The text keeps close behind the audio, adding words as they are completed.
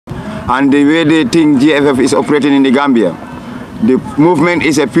and the way they think GFF is operating in the Gambia. The movement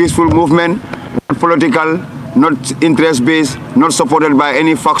is a peaceful movement, not political, not interest-based, not supported by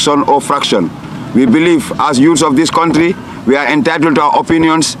any faction or fraction. We believe, as youths of this country, we are entitled to our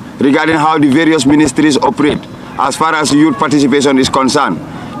opinions regarding how the various ministries operate as far as youth participation is concerned.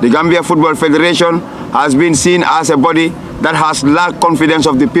 The Gambia Football Federation has been seen as a body that has lacked confidence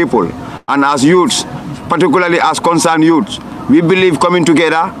of the people. And as youths, particularly as concerned youths, we believe coming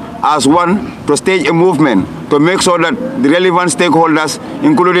together as one to stage a movement to make sure that the relevant stakeholders,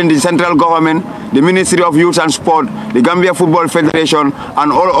 including the central government, the Ministry of Youth and Sport, the Gambia Football Federation,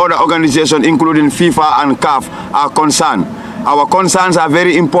 and all other organizations, including FIFA and CAF, are concerned. Our concerns are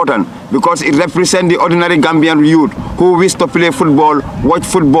very important because it represents the ordinary Gambian youth who wish to play football, watch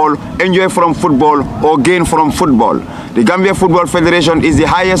football, enjoy from football, or gain from football. The Gambia Football Federation is the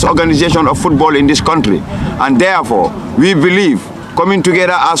highest organization of football in this country, and therefore we believe coming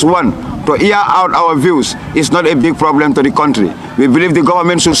together as one to hear out our views is not a big problem to the country. We believe the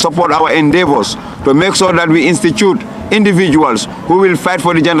government should support our endeavors to make sure that we institute individuals who will fight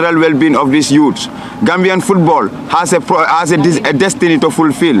for the general well-being of these youths. Gambian football has a destiny to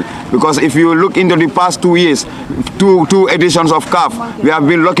fulfill, because if you look into the past 2 years, two editions of CAF, we have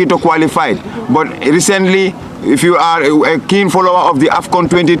been lucky to qualify. But recently, if you are a keen follower of the AFCON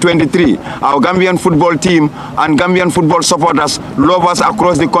 2023, our Gambian football team and Gambian football supporters, lovers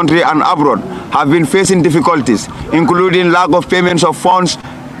across the country and abroad, have been facing difficulties, including lack of payments of funds,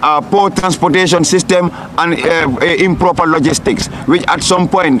 poor transportation system, and improper logistics, which at some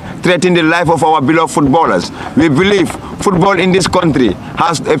point threaten the life of our beloved footballers. We believe football in this country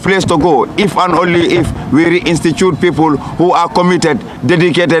has a place to go if and only if we reinstitute people who are committed,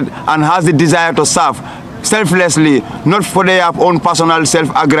 dedicated, and has the desire to serve selflessly, not for their own personal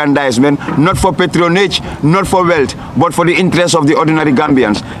self-aggrandizement, not for patronage, not for wealth, but for the interests of the ordinary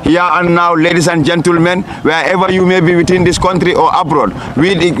Gambians. Here and now, ladies and gentlemen, wherever you may be within this country or abroad,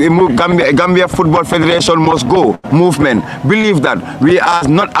 we, the Gambia Football Federation must go movement. Believe that we are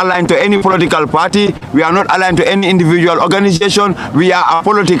not aligned to any political party, we are not aligned to any individual organization, we are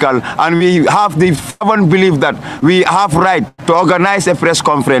apolitical, and we have the fervent belief that we have right to organize a press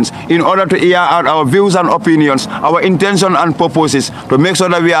conference in order to hear out our views and opinions, our intention and purposes, to make sure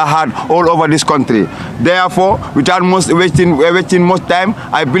that we are heard all over this country. Therefore, without wasting much time,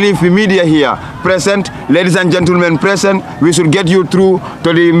 I believe the media here present, ladies and gentlemen present, we should get you through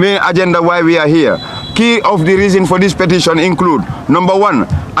to the main agenda why we are here. Key of the reason for this petition include: number 1,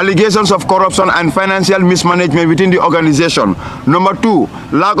 allegations of corruption and financial mismanagement within the organization. Number 2,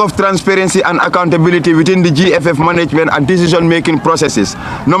 lack of transparency and accountability within the GFF management and decision-making processes.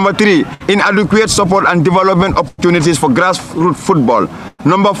 Number 3, inadequate support and development opportunities for grassroots football.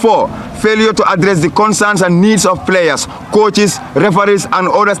 Number 4, failure to address the concerns and needs of players, coaches, referees, and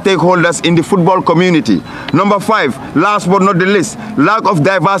other stakeholders in the football community. Number 5, last but not the least, lack of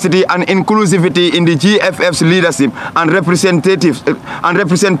diversity and inclusivity in the GFF's leadership and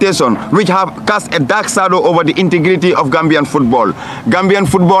representation, which have cast a dark shadow over the integrity of Gambian football. Gambian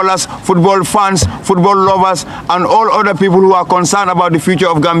footballers, football fans, football lovers, and all other people who are concerned about the future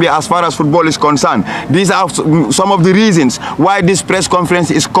of Gambia as far as football is concerned. These are some of the reasons why this press conference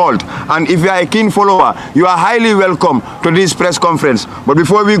is called. And if you are a keen follower, you are highly welcome to this press conference. But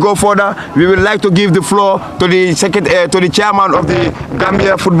before we go further, we would like to give the floor to the chairman of the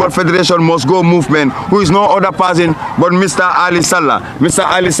Gambia Football Federation Must Go movement, who is no other person but Mr. Ali Sallah. Mr.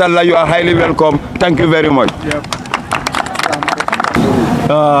 Ali Sallah, you are highly welcome. Thank you very much. Yep.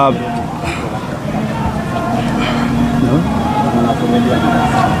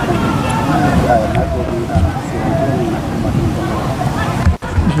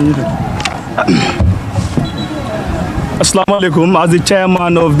 Assalamu alaikum. As the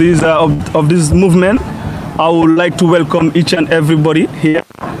chairman of this movement, I would like to welcome each and everybody here.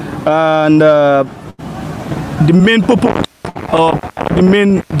 And the main purpose of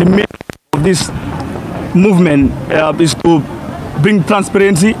this movement is to bring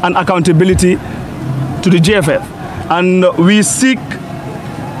transparency and accountability to the GFF, and we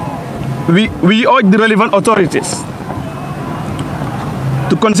urge the relevant authorities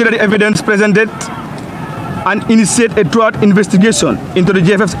to consider the evidence presented and initiate a thorough investigation into the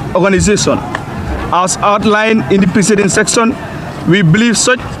GFF's organization. As outlined in the preceding section, we believe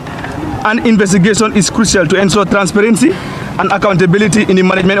such an investigation is crucial to ensure transparency and accountability in the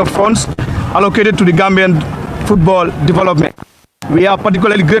management of funds allocated to the Gambian football development. We are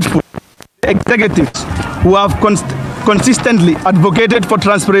particularly grateful to the executives who have consistently advocated for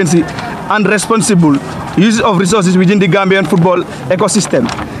transparency and responsible use of resources within the Gambian football ecosystem.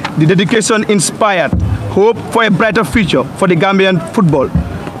 The dedication inspired hope for a brighter future for the Gambian football.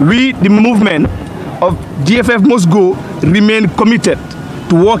 We, the movement of GFF Must Go, remain committed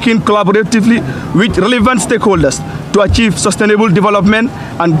to working collaboratively with relevant stakeholders to achieve sustainable development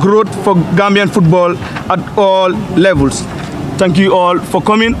and growth for Gambian football at all levels. Thank you all for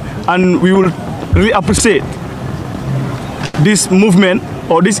coming, and we will really appreciate this movement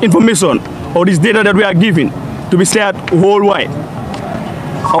or this information or this data that we are giving to be shared worldwide.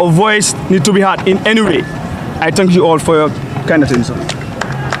 Our voice needs to be heard in any way. I thank you all for your kind attention.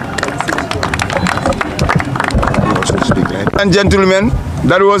 And gentlemen,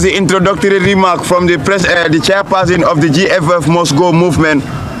 that was the introductory remark from the chairperson of the GFF Must Go movement,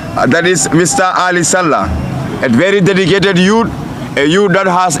 that is Mr. Ali Sallah, a very dedicated youth, a youth that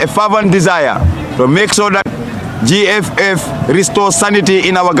has a fervent desire to make sure that GFF restores sanity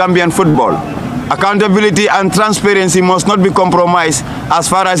in our Gambian football. Accountability and transparency must not be compromised as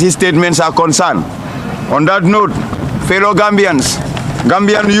far as his statements are concerned. On that note, fellow Gambians,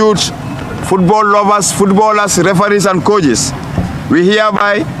 Gambian youths, football lovers, footballers, referees and coaches, we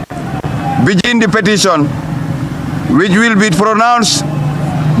hereby begin the petition which will be pronounced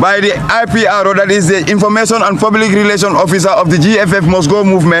by the IPRO, that is the Information and Public Relations Officer of the GFF Must Go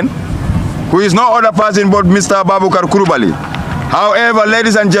movement, who is no other person but Mr. Babukar Kurubali. However,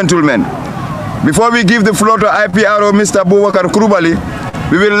 ladies and gentlemen, before we give the floor to IPRO Mr. Babukar Kurubali,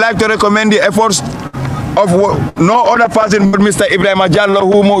 we would like to recommend the efforts of no other person but Mr. Ibrahim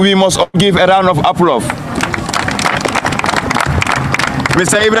Jallo, whom we must give a round of applause.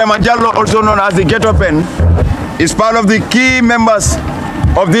 Mr. Ibrahim Jallo, also known as the Ghetto Pen, is part of the key members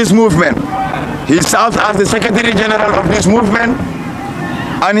of this movement. He serves as the Secretary General of this movement,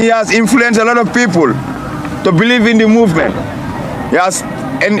 and he has influenced a lot of people to believe in the movement. He has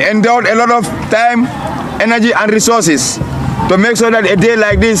endowed a lot of time, energy and resources to make sure that a day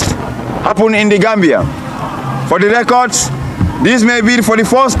like this happen in the Gambia. For the records, this may be for the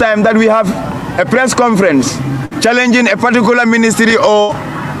first time that we have a press conference challenging a particular ministry or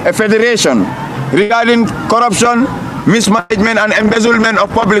a federation regarding corruption, mismanagement and embezzlement of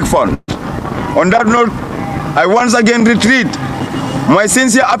public funds. On that note, I once again reiterate my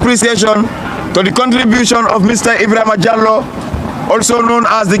sincere appreciation to the contribution of Mr. Ibrahim Jallo, also known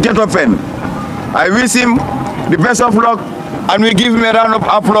as the Ghetto Pen. I wish him the best of luck, and we give him a round of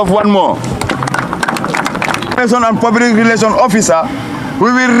applause one more. Information and Public Relations Officer,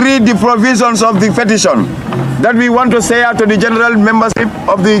 we will read the provisions of the petition that we want to say out to the general membership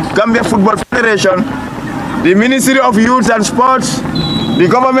of the Gambia Football Federation, the Ministry of Youth and Sports, the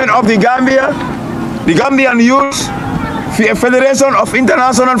government of the Gambia, the Gambian Youth, the Federation of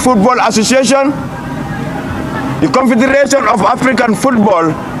International Football Association, the Confederation of African Football,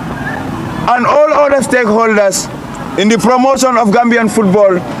 and all other stakeholders in the promotion of Gambian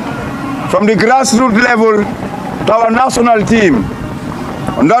football from the grassroots level to our national team.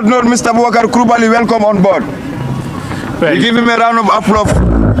 On that note, Mr. Babukar Kurubali, welcome on board. We give him a round of applause.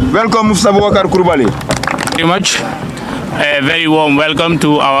 Welcome, Mr. Babukar Kurubali. Very much. A very warm welcome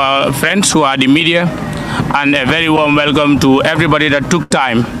to our friends who are the media, and a very warm welcome to everybody that took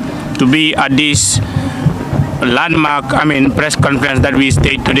time to be at this landmark, press conference that we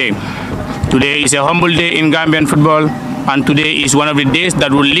staged today. Today is a humble day in Gambian football, and today is one of the days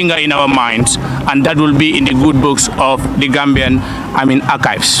that will linger in our minds, and that will be in the good books of the Gambian,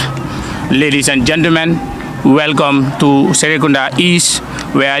 archives. Ladies and gentlemen, welcome to Serekunda East,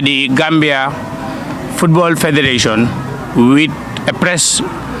 where the Gambia Football Federation, with a press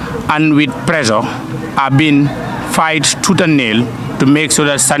and with pressure, have been fight tooth and nail to make sure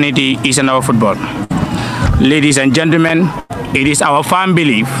that sanity is in our football. Ladies and gentlemen, it is our firm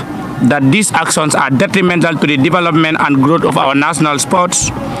belief that these actions are detrimental to the development and growth of our national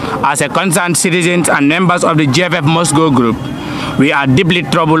sports. As a concerned citizens and members of the GFF Must Go group, we are deeply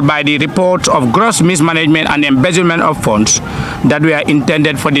troubled by the reports of gross mismanagement and embezzlement of funds that were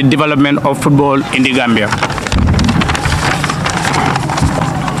intended for the development of football in the Gambia.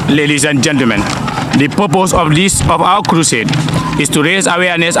 Ladies and gentlemen, the purpose of our crusade is to raise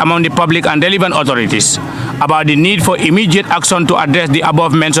awareness among the public and relevant authorities about the need for immediate action to address the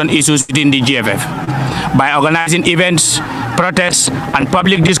above-mentioned issues within the GFF. By organizing events, protests, and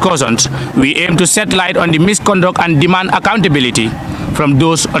public discussions, we aim to shed light on the misconduct and demand accountability from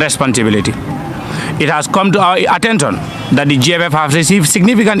those responsibility. It has come to our attention that the GFF has received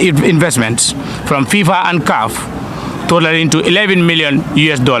significant investments from FIFA and CAF, totaling to $11 million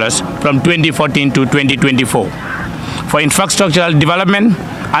from 2014 to 2024 for infrastructural development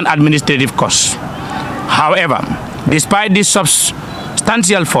and administrative costs. However, despite these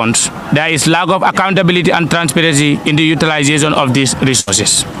substantial funds, there is lack of accountability and transparency in the utilization of these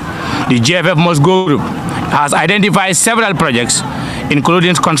resources. The GFF Must Go group has identified several projects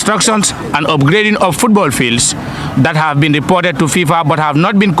including constructions and upgrading of football fields that have been reported to FIFA but have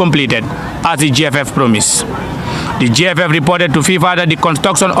not been completed as the GFF promised. The GFF reported to FIFA that the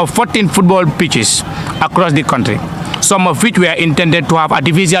construction of 14 football pitches across the country, some of which were intended to have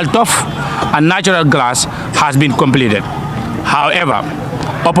artificial turf and natural grass, has been completed. However,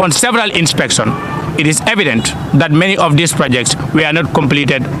 upon several inspections, it is evident that many of these projects were not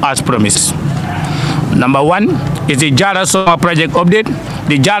completed as promised. Number one is the Jara Summer Project Update.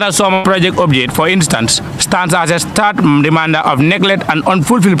 The Jara Summer Project Update, for instance, stands as a stark reminder of neglect and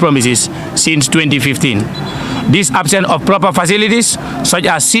unfulfilled promises since 2015. This absence of proper facilities, such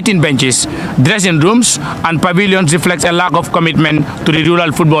as sitting benches, dressing rooms, and pavilions, reflects a lack of commitment to the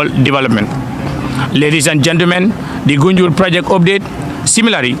rural football development. Ladies and gentlemen, the Gunjur Project Update.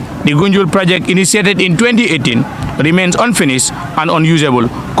 Similarly, the Gunjur project, initiated in 2018, remains unfinished and unusable,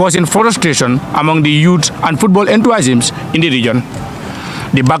 causing frustration among the youth and football enthusiasts in the region.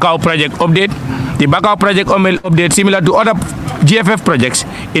 The Bakau Project Update. The Bakau Project Update, similar to other GFF projects,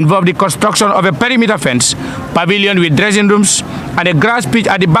 involved the construction of a perimeter fence, pavilion with dressing rooms, and a grass pitch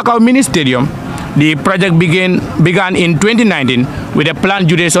at the Bakau Mini Stadium. The project began in 2019 with a planned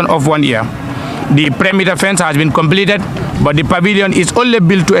duration of 1 year. The perimeter fence has been completed, but the pavilion is only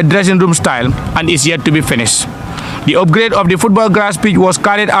built to a dressing room style and is yet to be finished. The upgrade of the football grass pitch was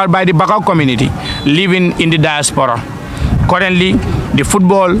carried out by the Bakau community living in the diaspora. Currently, the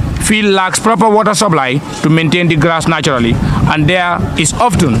football field lacks proper water supply to maintain the grass naturally, and there is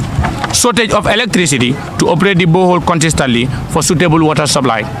often shortage of electricity to operate the borehole consistently for suitable water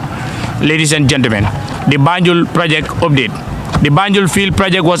supply. Ladies and gentlemen, the Banjul Project Update. The Banjul Field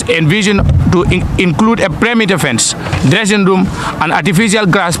project was envisioned to include a perimeter fence, dressing room, an artificial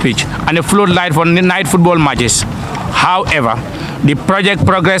grass pitch, and a floodlight for night football matches. However, the project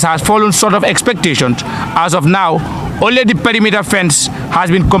progress has fallen short of expectations. As of now, only the perimeter fence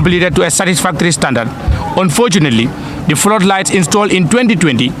has been completed to a satisfactory standard. Unfortunately, the floodlights installed in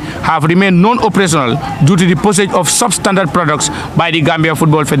 2020 have remained non-operational due to the postage of substandard products by the Gambia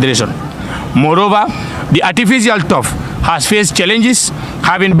Football Federation. Moreover, the artificial turf has faced challenges,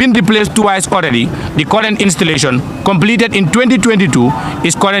 having been replaced twice already. The current installation, completed in 2022,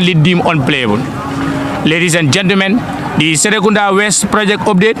 is currently deemed unplayable. Ladies and gentlemen, the Serekunda West Project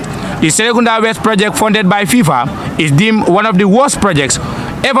Update. The Serekunda West project, funded by FIFA, is deemed one of the worst projects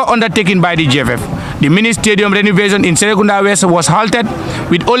ever undertaken by the GFF. The mini stadium renovation in Serekunda West was halted,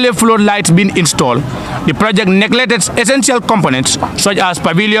 with only floodlights being installed. The project neglected essential components such as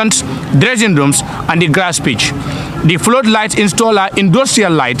pavilions, dressing rooms, and the grass pitch. The floodlights installed are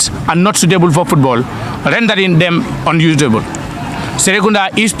industrial lights and not suitable for football, rendering them unusable.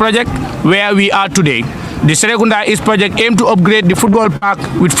 Serekunda East Project, where we are today. The Serekunda East Project aimed to upgrade the football park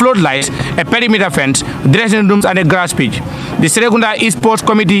with floodlights, a perimeter fence, dressing rooms, and a grass pitch. The Serekunda East Sports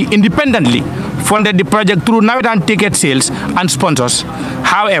Committee independently funded the project through Navitan ticket sales and sponsors.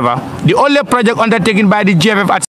 However, the only project undertaken by the GFF at